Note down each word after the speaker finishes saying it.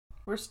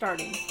We're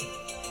starting.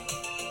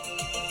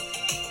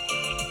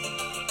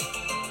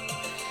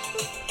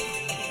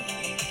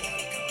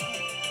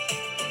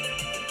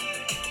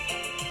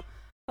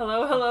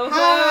 Hello, hello, hello.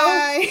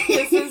 Hi.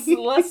 This is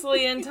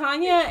Leslie and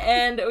Tanya,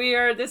 and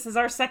this is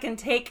our second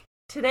take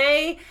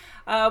today.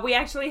 We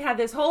actually had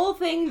this whole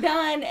thing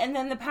done, and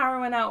then the power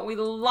went out. We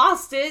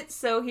lost it,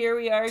 so here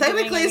we are.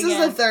 Technically, this is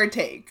the third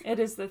take. It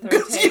is the third take.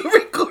 Because you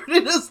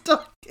recorded us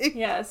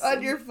talking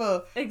on your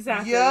phone.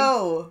 Exactly.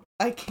 Yo,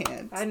 I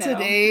can't. I know.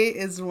 Today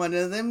is one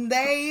of them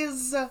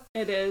days.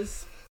 It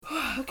is.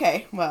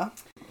 Okay, well.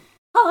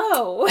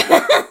 Hello.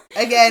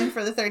 Again,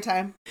 for the third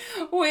time.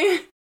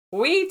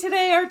 We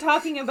today are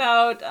talking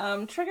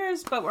about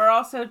triggers, but we're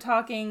also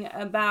talking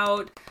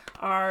about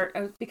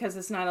because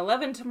it's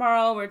 9/11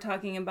 tomorrow, we're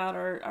talking about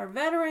our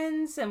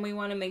veterans, and we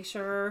want to make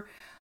sure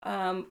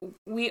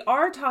we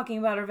are talking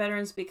about our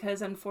veterans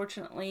because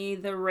unfortunately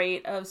the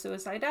rate of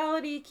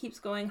suicidality keeps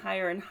going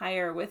higher and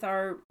higher with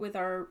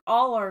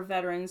all our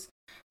veterans,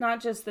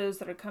 not just those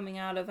that are coming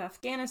out of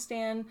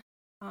Afghanistan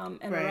and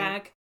right.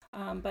 Iraq,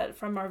 but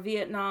from our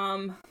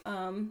Vietnam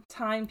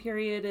time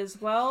period as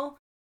well.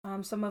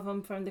 Some of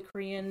them from the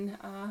Korean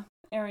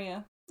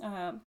arena.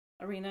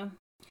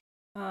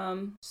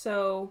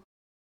 So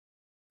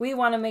we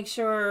want to make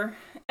sure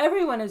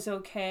everyone is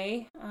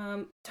okay.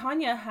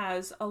 Tanya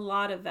has a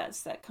lot of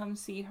vets that come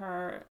see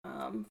her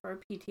for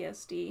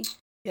PTSD.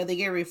 Yeah, they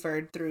get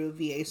referred through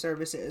VA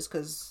services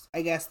because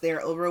I guess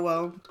they're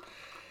overwhelmed.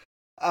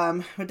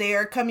 But they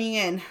are coming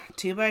in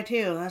 2 by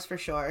 2, that's for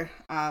sure.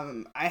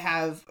 I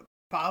have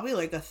probably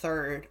like a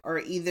third are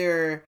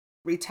either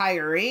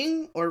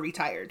retiring or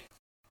retired.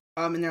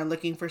 And they're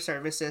looking for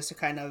services to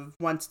kind of,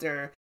 once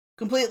they're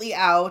completely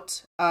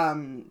out,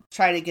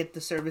 try to get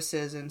the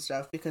services and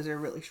stuff because they're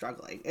really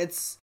struggling.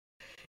 It's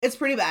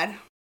pretty bad.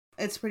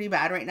 It's pretty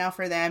bad right now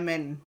for them,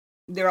 and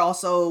they're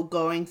also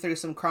going through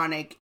some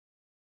chronic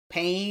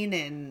pain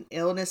and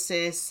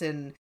illnesses,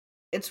 and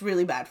it's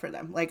really bad for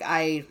them. Like,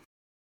 I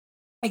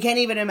can't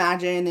even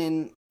imagine,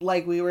 and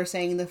like we were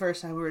saying the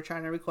first time we were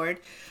trying to record,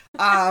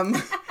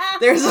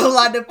 there's a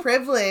lot of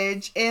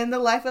privilege in the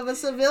life of a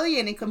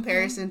civilian in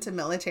comparison to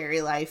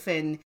military life,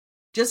 and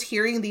just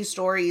hearing these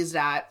stories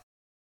that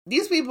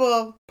these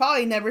people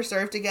probably never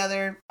served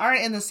together,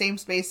 aren't in the same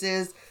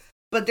spaces,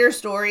 but their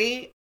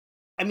story,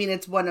 I mean,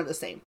 it's one of the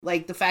same.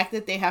 Like, the fact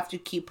that they have to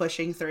keep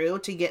pushing through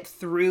to get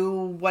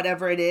through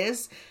whatever it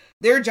is,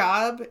 their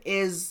job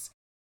is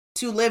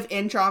to live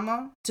in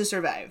trauma to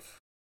survive.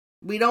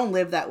 We don't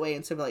live that way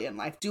in civilian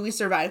life. Do we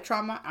survive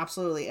trauma?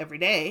 Absolutely, every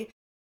day.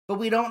 But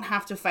we don't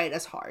have to fight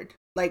as hard.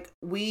 Like,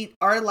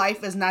 our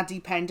life is not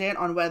dependent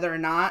on whether or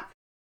not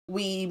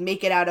we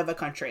make it out of a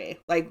country.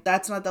 Like,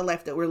 that's not the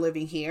life that we're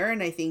living here.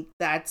 And I think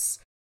that's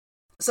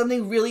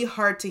something really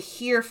hard to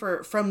hear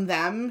from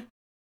them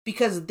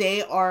because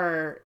they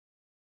are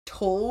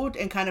told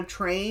and kind of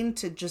trained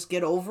to just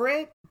get over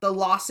it. The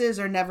losses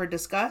are never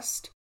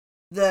discussed.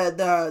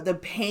 The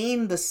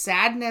pain, the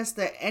sadness,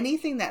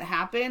 anything that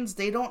happens,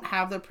 they don't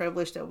have the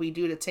privilege that we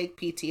do to take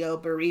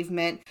PTO,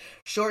 bereavement,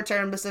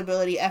 short-term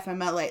disability,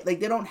 FMLA. Like,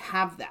 they don't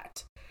have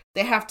that.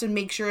 They have to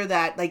make sure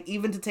that, like,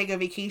 even to take a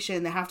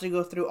vacation, they have to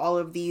go through all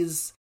of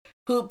these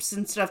hoops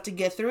and stuff to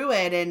get through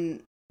it,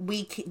 and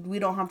we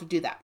don't have to do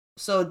that.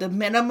 So the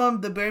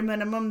bare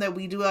minimum that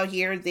we do out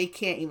here, they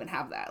can't even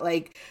have that.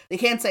 Like, they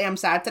can't say, I'm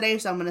sad today,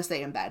 so I'm going to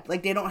stay in bed.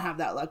 Like, they don't have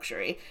that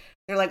luxury.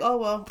 They're like, oh,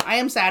 well, I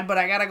am sad, but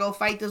I gotta go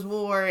fight this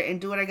war and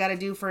do what I gotta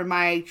do for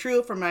my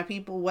troop, for my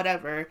people,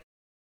 whatever.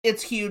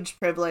 It's huge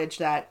privilege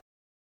that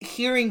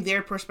hearing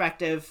their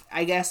perspective,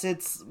 I guess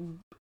it's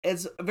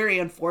very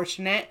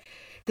unfortunate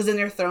because then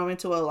they're thrown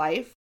into a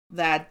life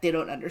that they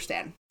don't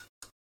understand.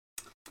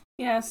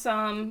 Yes,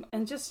 and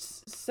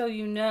just so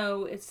you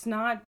know, it's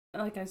not,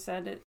 like I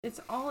said,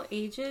 it's all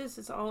ages,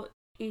 it's all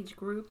age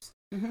groups.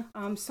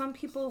 Mm-hmm. Some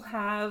people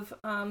have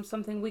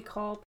something we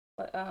call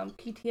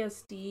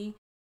PTSD,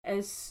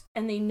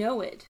 and they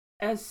know it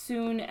as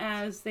soon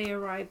as they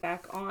arrive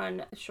back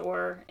on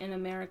shore in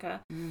America.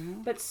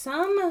 Mm-hmm. But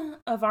some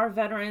of our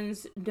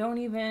veterans don't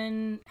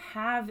even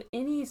have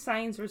any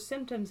signs or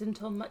symptoms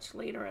until much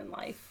later in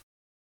life.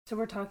 So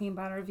we're talking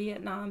about our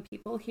Vietnam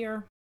people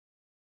here.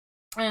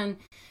 And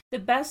the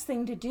best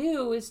thing to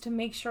do is to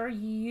make sure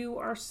you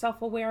are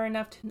self-aware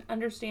enough to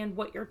understand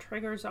what your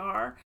triggers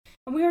are.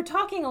 And we were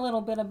talking a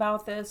little bit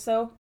about this.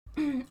 So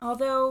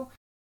although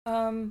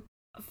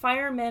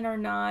firemen are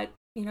not,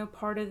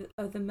 part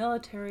of the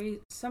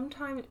military,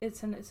 sometimes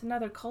it's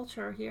another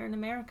culture here in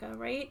America,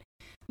 right?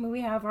 I mean,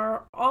 we have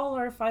all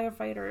our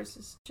firefighters.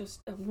 It's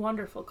just a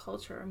wonderful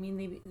culture. I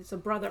mean, it's a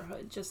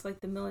brotherhood, just like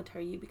the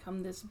military. You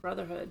become this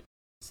brotherhood,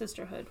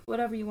 sisterhood,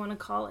 whatever you want to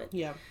call it.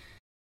 Yeah.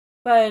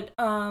 But,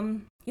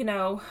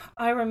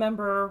 I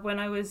remember when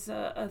I was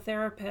a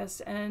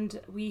therapist and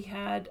we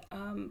had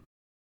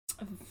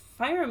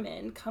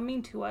firemen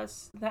coming to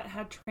us that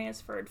had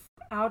transferred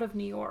out of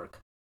New York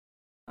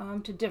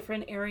to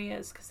different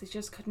areas because they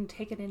just couldn't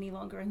take it any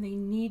longer, and they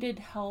needed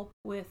help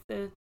with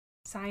the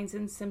signs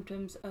and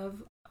symptoms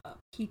of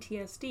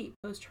PTSD,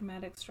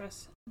 post-traumatic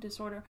stress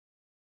disorder.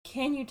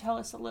 Can you tell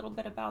us a little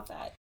bit about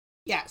that?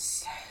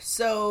 Yes.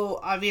 So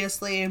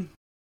obviously,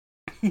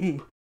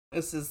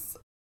 this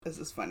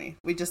is funny.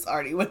 We just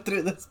already went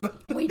through this,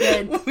 but we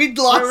did. We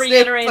lost. We're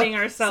reiterating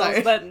ourselves,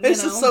 sorry. But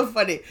this is so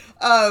funny.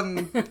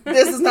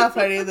 This is not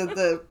funny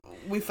that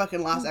we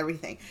fucking lost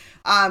everything.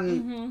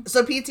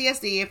 So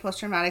PTSD,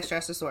 post-traumatic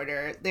stress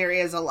disorder. There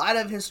is a lot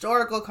of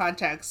historical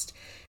context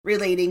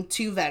relating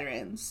to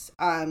veterans.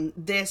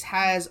 This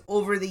has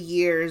over the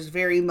years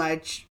very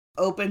much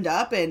opened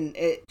up, and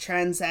it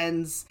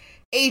transcends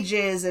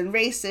ages and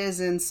races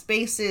and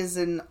spaces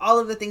and all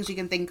of the things you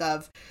can think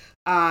of.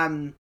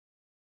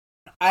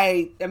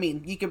 I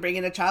mean, you can bring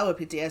in a child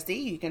with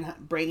PTSD, you can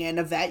bring in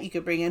a vet, you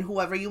could bring in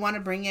whoever you want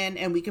to bring in,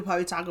 and we could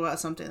probably talk about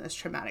something that's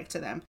traumatic to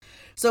them.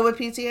 So with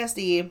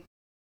PTSD,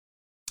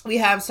 we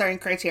have certain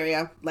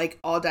criteria, like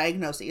all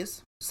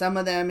diagnoses, some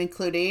of them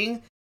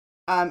including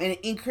an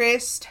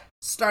increased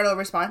startle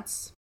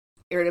response,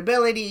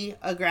 irritability,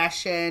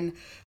 aggression,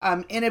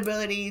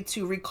 inability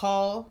to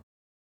recall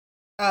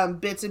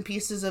bits and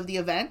pieces of the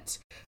event,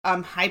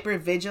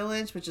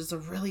 hypervigilance, which is a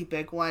really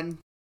big one.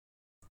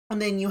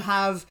 And then you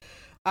have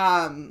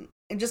and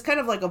just kind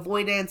of like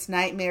avoidance,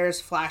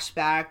 nightmares,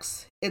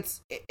 flashbacks.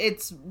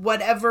 It's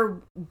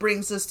whatever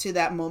brings us to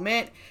that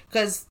moment,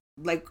 because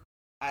like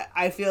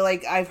I feel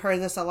like I've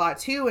heard this a lot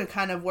too, and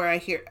kind of where I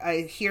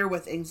hear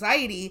with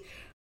anxiety,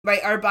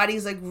 right? Our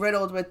body's like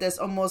riddled with this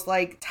almost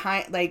like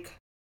time, like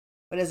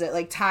what is it,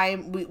 like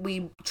time,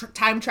 we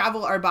time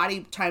travel, our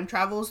body time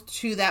travels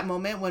to that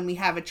moment when we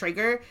have a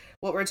trigger,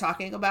 what we're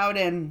talking about.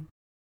 And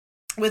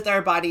with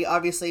our body,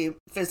 obviously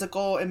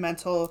physical and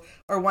mental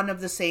are one of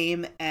the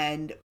same,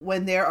 and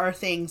when there are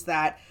things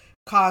that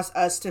cause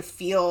us to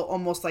feel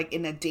almost like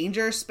in a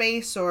danger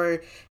space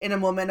or in a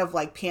moment of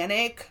like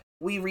panic,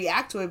 we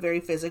react to it very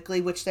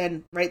physically, which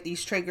then, right,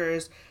 these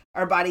triggers,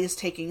 our body is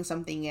taking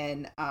something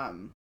in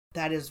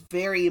that is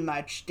very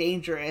much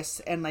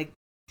dangerous, and like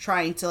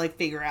trying to like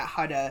figure out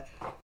how to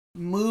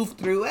move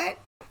through it.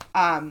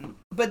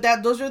 But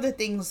those are the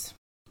things.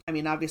 I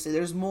mean, obviously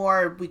there's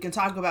more we can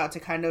talk about to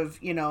kind of,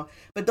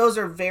 but those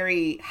are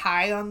very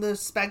high on the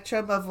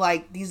spectrum of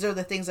like, these are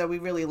the things that we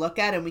really look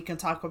at, and we can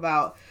talk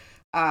about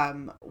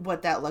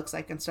what that looks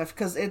like and stuff,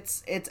 because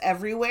it's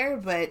everywhere,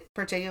 but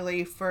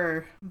particularly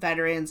for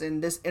veterans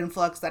and this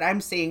influx that I'm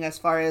seeing as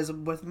far as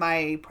with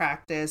my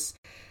practice,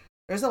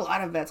 there's a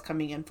lot of vets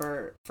coming in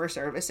for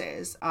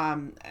services.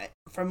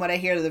 From what I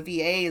hear, the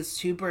VA is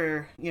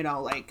super,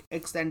 like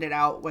extended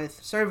out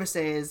with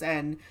services,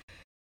 and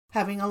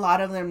having a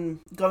lot of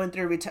them going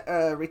through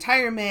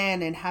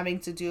retirement and having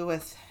to do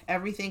with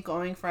everything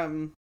going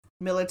from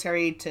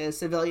military to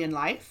civilian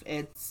life.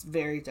 It's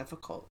very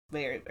difficult.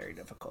 Very, very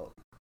difficult.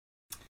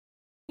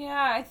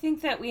 Yeah, I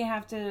think that we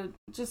have to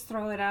just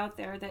throw it out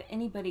there that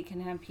anybody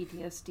can have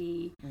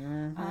PTSD.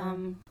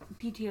 Mm-hmm.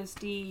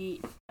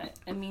 PTSD,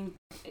 I mean,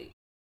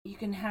 you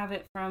can have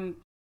it from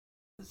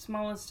the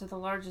smallest to the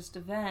largest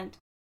event.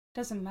 It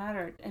doesn't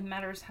matter. It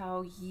matters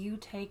how you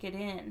take it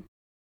in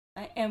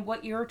and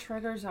what your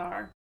triggers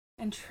are.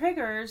 And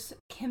triggers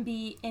can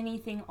be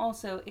anything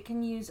also. It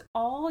can use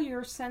all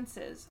your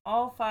senses,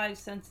 all 5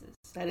 senses.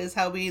 That is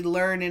how we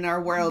learn in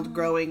our world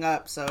growing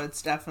up, so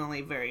it's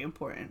definitely very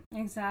important.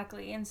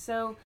 Exactly. And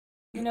so,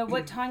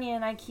 what Tanya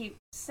and I keep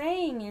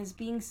saying is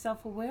being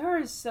self-aware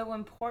is so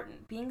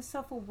important. Being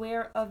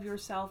self-aware of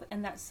yourself,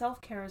 and that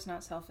self-care is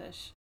not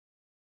selfish.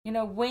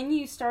 When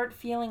you start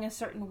feeling a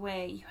certain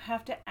way, you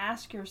have to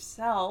ask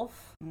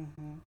yourself,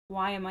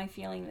 why am I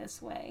feeling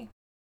this way?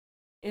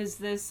 Is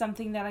this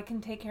something that I can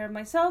take care of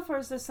myself, or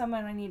is this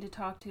someone I need to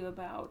talk to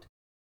about?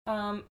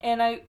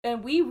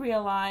 And we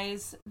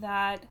realize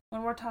that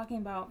when we're talking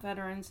about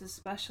veterans,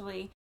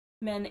 especially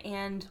men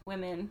and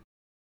women,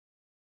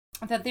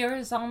 that there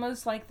is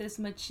almost like this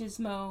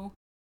machismo,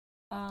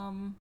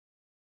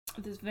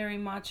 this very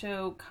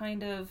macho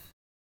kind of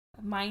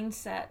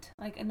mindset.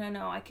 Like,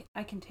 no,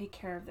 I can take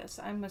care of this.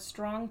 I'm a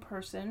strong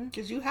person.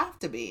 Because you have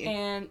to be.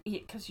 And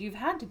because you've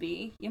had to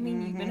be. I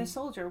mean, you've been a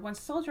soldier. Once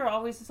a soldier,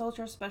 always a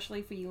soldier,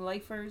 especially for you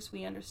lifers.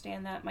 We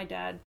understand that. My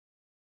dad,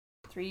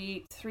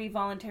 three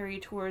voluntary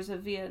tours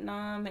of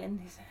Vietnam, and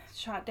he's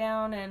shot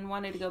down and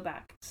wanted to go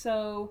back.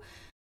 So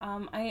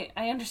I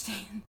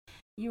understand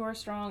you are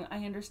strong.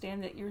 I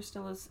understand that you're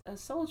still a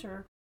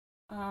soldier.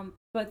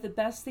 But the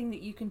best thing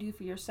that you can do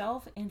for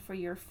yourself and for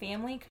your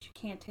family, because you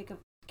can't take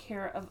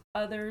care of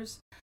others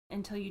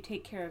until you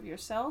take care of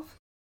yourself,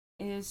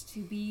 is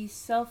to be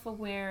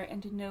self-aware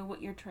and to know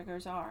what your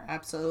triggers are.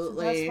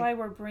 Absolutely. So that's why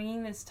we're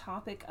bringing this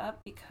topic up,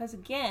 because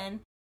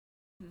again,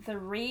 the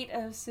rate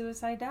of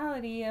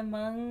suicidality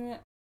among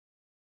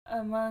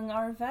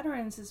our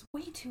veterans is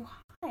way too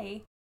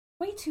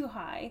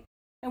high,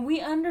 and we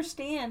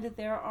understand that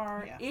there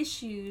are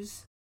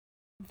issues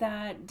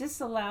that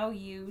disallow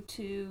you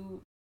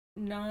to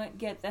not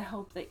get the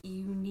help that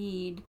you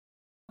need,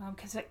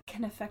 because it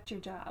can affect your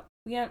job.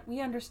 We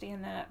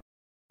understand that.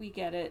 We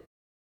get it.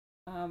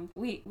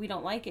 We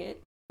don't like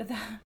it, but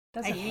that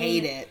doesn't mean... I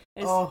hate it.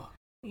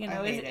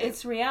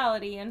 It's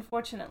reality,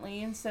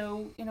 unfortunately. And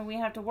so, we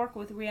have to work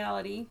with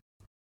reality.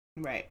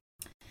 Right.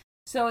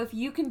 So if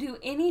you can do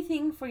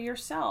anything for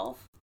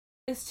yourself,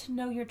 is to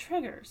know your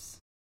triggers.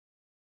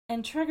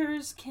 And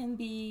triggers can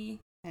be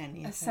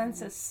a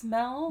sense of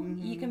smell.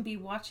 You can be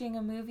watching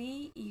a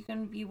movie. You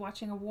can be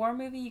watching a war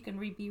movie. You can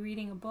be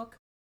reading a book.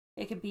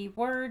 It could be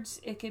words.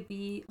 It could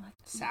be like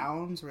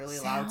sounds, really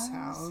loud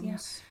sounds. Yeah.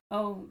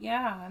 Oh,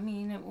 yeah. I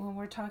mean, when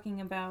we're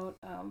talking about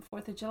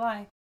 4th of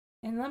July.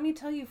 And let me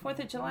tell you, 4th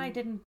of July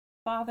didn't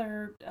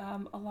bother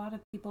a lot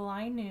of people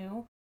I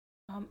knew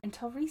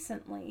until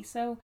recently.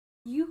 So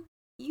you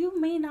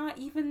may not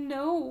even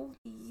know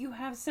you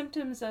have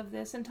symptoms of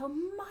this until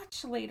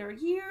much later,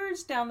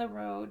 years down the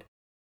road,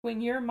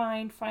 when your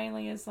mind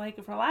finally is like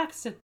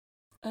relaxed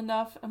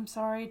enough, I'm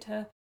sorry,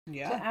 to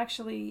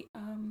actually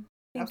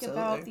think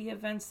about the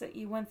events that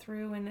you went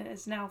through, and it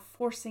is now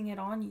forcing it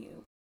on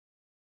you.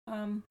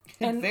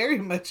 It very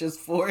much is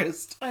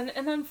forced. And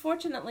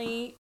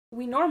unfortunately,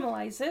 we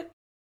normalize it.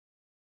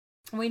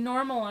 We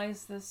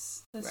normalize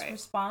this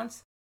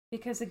response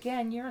because,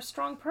 again, you're a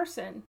strong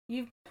person.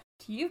 You've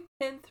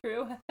been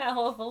through a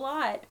hell of a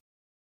lot.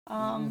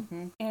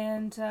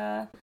 And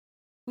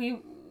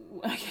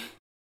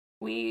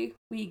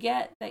we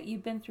get that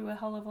you've been through a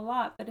hell of a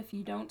lot, but if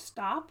you don't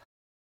stop,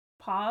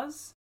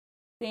 pause,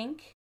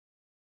 think,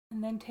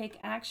 and then take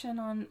action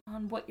on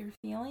what you're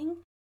feeling,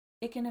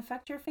 it can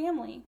affect your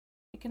family.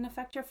 It can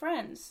affect your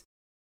friends.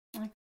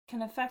 It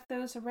can affect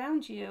those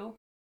around you,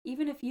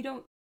 even if you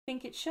don't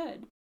think it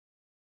should.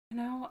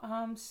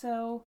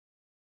 So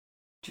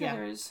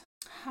triggers. Yeah.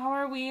 How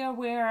are we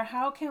aware?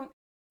 How can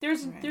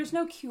there's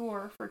no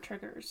cure for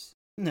triggers.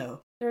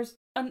 No.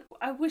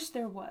 I wish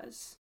there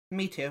was.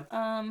 Me too.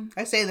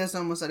 I say this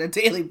almost on a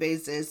daily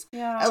basis.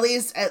 Yeah. At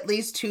least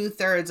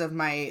 2/3 of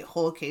my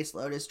whole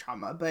caseload is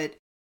trauma. But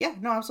yeah,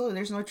 no, absolutely.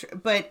 There's no.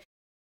 But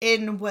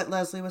in what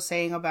Leslie was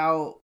saying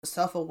about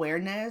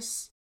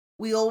self-awareness,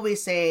 we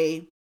always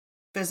say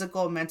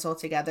physical, mental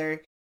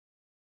together.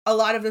 A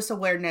lot of this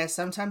awareness,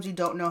 sometimes you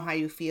don't know how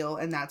you feel,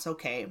 and that's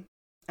okay.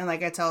 And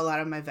like I tell a lot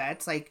of my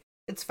vets, like,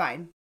 it's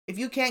fine. If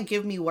you can't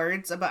give me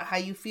words about how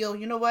you feel,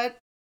 you know what?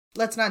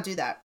 Let's not do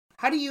that.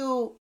 How do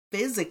you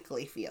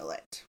physically feel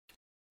it?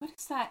 What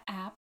is that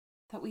app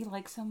that we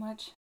like so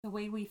much? The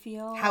way we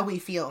feel? How we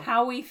feel.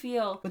 How we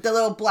feel. With the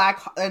little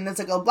black, and it's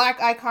like a black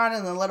icon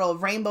and a little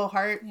rainbow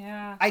heart.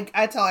 Yeah.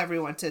 I tell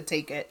everyone to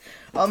take it.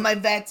 All my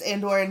vets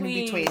and or in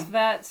Please, between.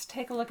 Vets,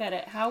 take a look at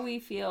it. How we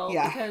feel.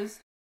 Yeah.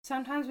 Because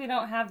sometimes we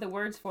don't have the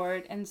words for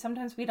it, and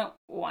sometimes we don't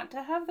want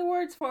to have the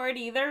words for it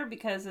either,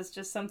 because it's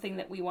just something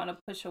that we want to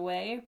push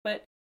away.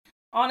 But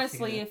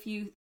honestly, if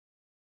you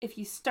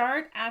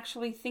start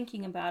actually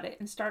thinking about it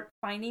and start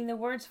finding the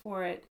words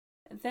for it,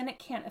 then it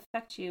can't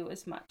affect you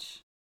as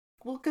much.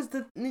 Well, because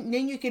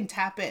then you can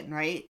tap in,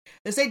 right?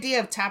 This idea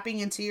of tapping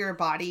into your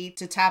body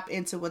to tap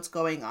into what's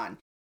going on.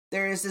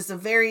 There is the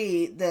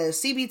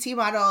CBT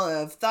model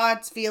of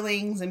thoughts,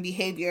 feelings, and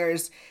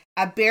behaviors.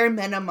 At bare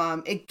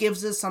minimum, it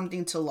gives us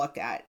something to look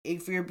at.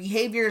 If your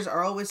behaviors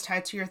are always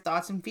tied to your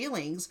thoughts and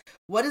feelings,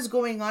 what is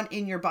going on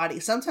in your body?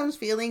 Sometimes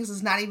feelings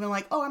is not even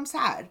like, oh, I'm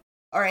sad.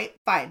 All right,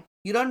 fine.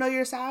 You don't know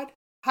you're sad?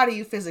 How do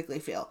you physically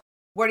feel?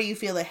 Where do you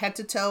feel it? Head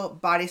to toe,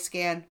 body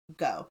scan,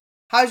 go.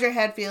 How's your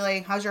head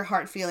feeling? How's your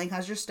heart feeling?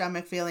 How's your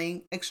stomach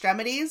feeling?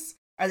 Extremities?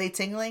 Are they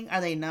tingling?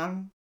 Are they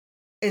numb?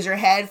 Is your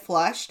head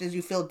flushed? Did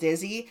you feel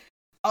dizzy?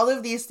 All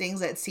of these things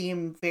that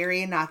seem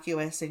very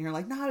innocuous, and you're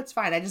like, no, it's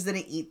fine. I just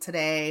didn't eat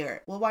today.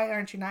 Or, well, why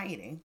aren't you not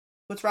eating?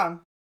 What's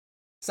wrong?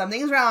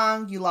 Something's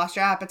wrong. You lost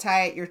your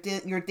appetite. You're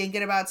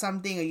thinking about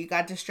something, or you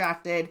got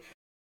distracted.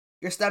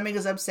 Your stomach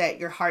is upset.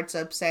 Your heart's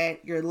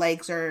upset. Your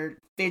legs are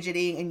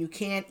fidgeting, and you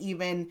can't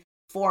even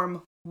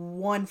form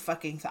one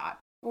fucking thought.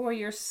 Or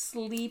you're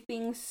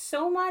sleeping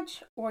so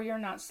much, or you're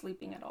not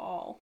sleeping at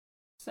all.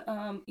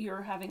 So,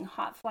 you're having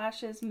hot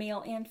flashes,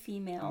 male and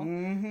female.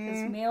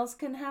 Because males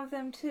can have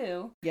them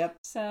too. Yep.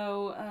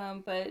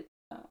 So, but...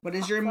 what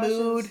is your flashes,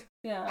 mood,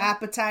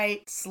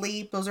 appetite,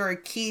 sleep? Those are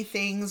key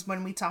things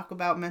when we talk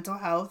about mental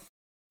health.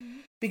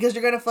 Because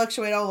you're going to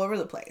fluctuate all over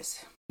the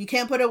place. You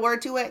can't put a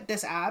word to it.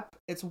 This app,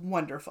 it's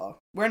wonderful.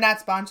 We're not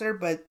sponsored,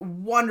 but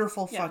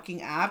wonderful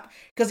fucking app.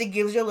 Because it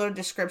gives you a little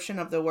description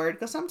of the word.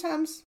 Because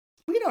sometimes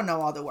we don't know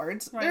all the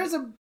words. Right.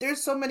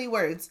 There's so many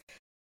words.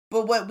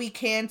 But what we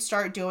can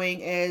start doing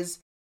is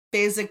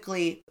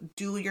physically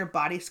do your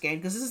body scan.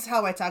 Because this is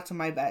how I talk to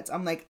my vets.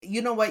 I'm like,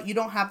 you know what? You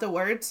don't have the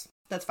words.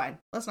 That's fine.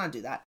 Let's not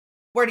do that.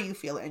 Where do you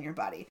feel it in your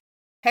body?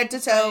 Head to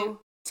toe. Right.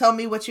 Tell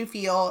me what you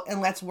feel,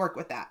 and let's work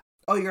with that.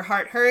 Oh, your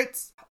heart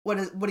hurts? What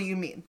do you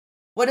mean?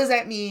 What does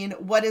that mean?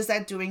 What is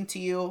that doing to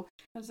you?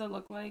 What does it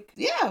look like?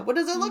 Yeah, what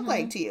does it look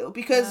like to you?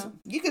 Because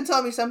you can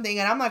tell me something,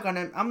 and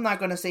I'm not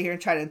gonna sit here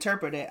and try to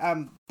interpret it.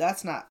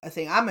 That's not a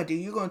thing I'm gonna do.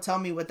 You're gonna tell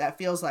me what that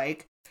feels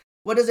like.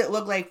 What does it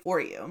look like for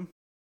you?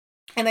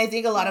 And I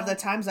think a lot of the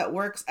times that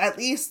works, at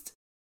least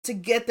to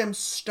get them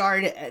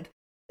started.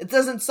 It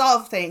doesn't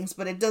solve things,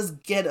 but it does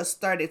get us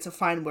started to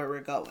find where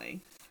we're going.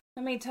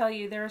 Let me tell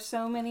you, there are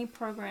so many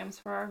programs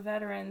for our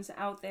veterans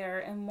out there,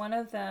 and one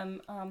of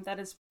them that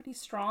is pretty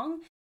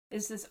strong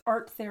is this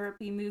art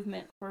therapy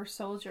movement for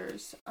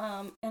soldiers.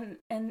 And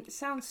it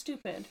sounds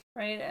stupid,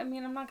 right? I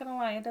mean, I'm not gonna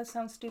lie, it does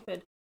sound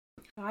stupid.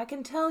 But I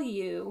can tell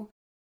you,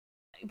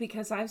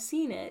 because I've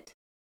seen it,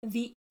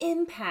 the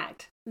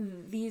impact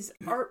these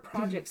art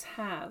projects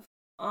have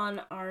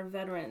on our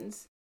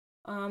veterans.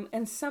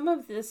 And some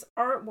of this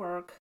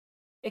artwork,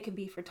 it can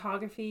be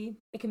photography,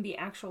 it can be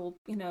actual,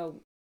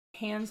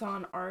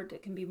 hands-on art,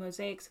 it can be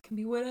mosaics, it can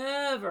be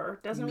whatever.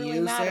 It doesn't really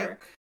matter.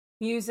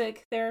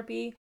 Music,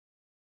 therapy.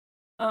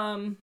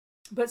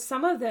 But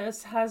some of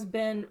this has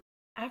been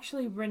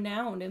actually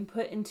renowned and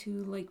put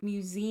into like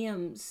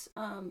museums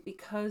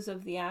because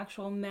of the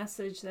actual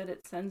message that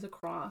it sends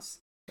across.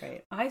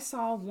 Right. I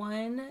saw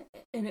one,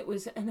 and it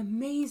was an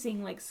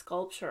amazing like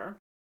sculpture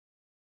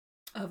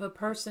of a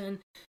person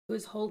who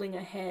was holding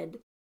a head,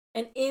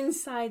 and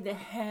inside the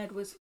head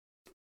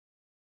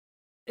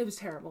it was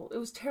terrible. It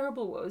was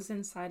terrible what was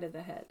inside of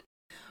the head.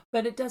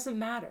 But it doesn't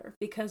matter,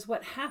 because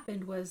what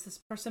happened was this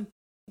person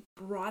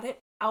brought it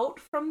out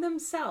from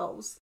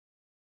themselves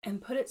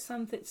and put it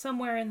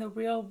somewhere in the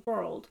real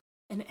world,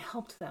 and it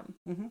helped them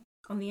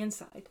on the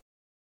inside.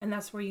 And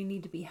that's where you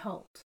need to be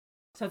helped.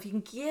 So if you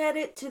can get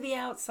it to the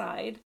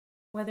outside,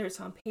 whether it's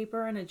on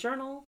paper in a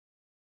journal,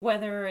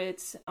 whether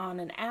it's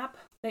on an app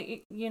that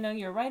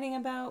you're writing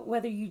about,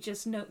 whether you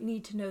just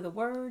need to know the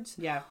words,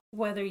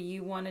 whether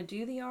you want to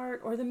do the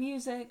art or the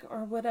music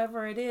or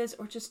whatever it is,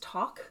 or just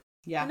talk,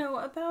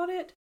 about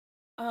it.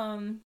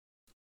 Know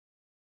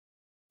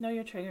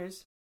your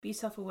triggers. Be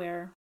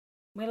self-aware.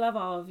 We love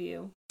all of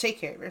you. Take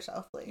care of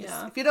yourself, please.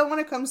 Yeah. If you don't want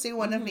to come see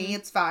one of me,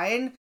 it's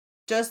fine.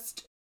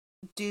 Just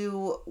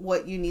do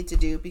what you need to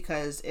do,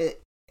 because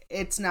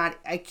it's not,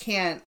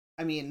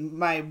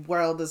 my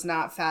world does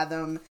not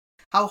fathom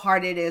how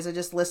hard it is of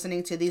just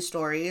listening to these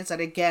stories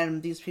that,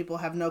 again, these people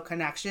have no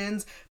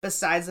connections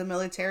besides the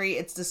military.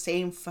 It's the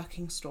same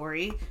fucking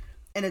story,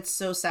 and it's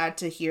so sad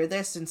to hear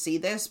this and see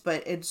this,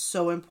 but it's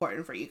so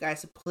important for you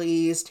guys to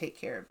please take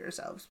care of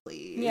yourselves,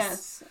 please.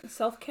 Yes,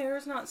 self-care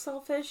is not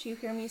selfish. You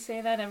hear me say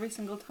that every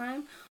single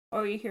time,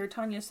 or you hear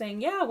Tanya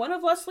saying, yeah, one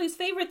of Leslie's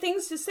favorite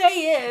things to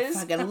say is...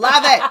 I fucking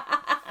love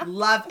it.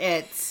 Love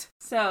it.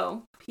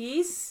 So,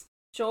 peace,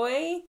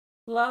 joy,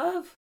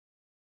 love.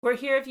 We're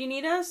here if you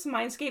need us.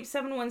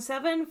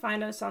 MindScapes717.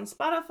 Find us on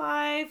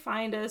Spotify.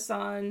 Find us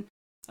on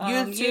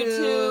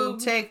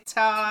YouTube,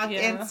 TikTok,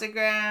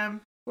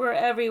 Instagram. We're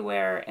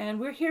everywhere, and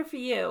we're here for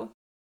you.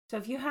 So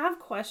if you have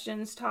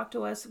questions, talk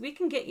to us. We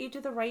can get you to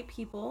the right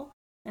people,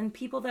 and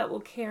people that will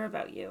care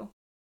about you.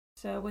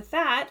 So with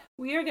that,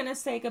 we are going to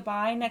say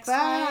goodbye next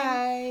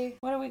time.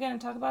 What are we going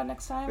to talk about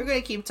next time? We're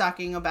going to keep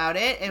talking about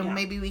it, and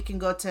maybe we can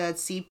go to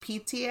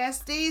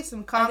CPTSD,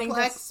 some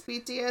complex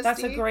PTSD.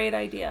 That's a great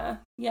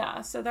idea.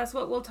 Yeah, so that's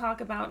what we'll talk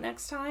about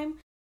next time,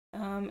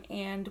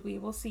 and we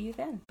will see you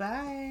then.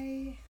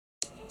 Bye.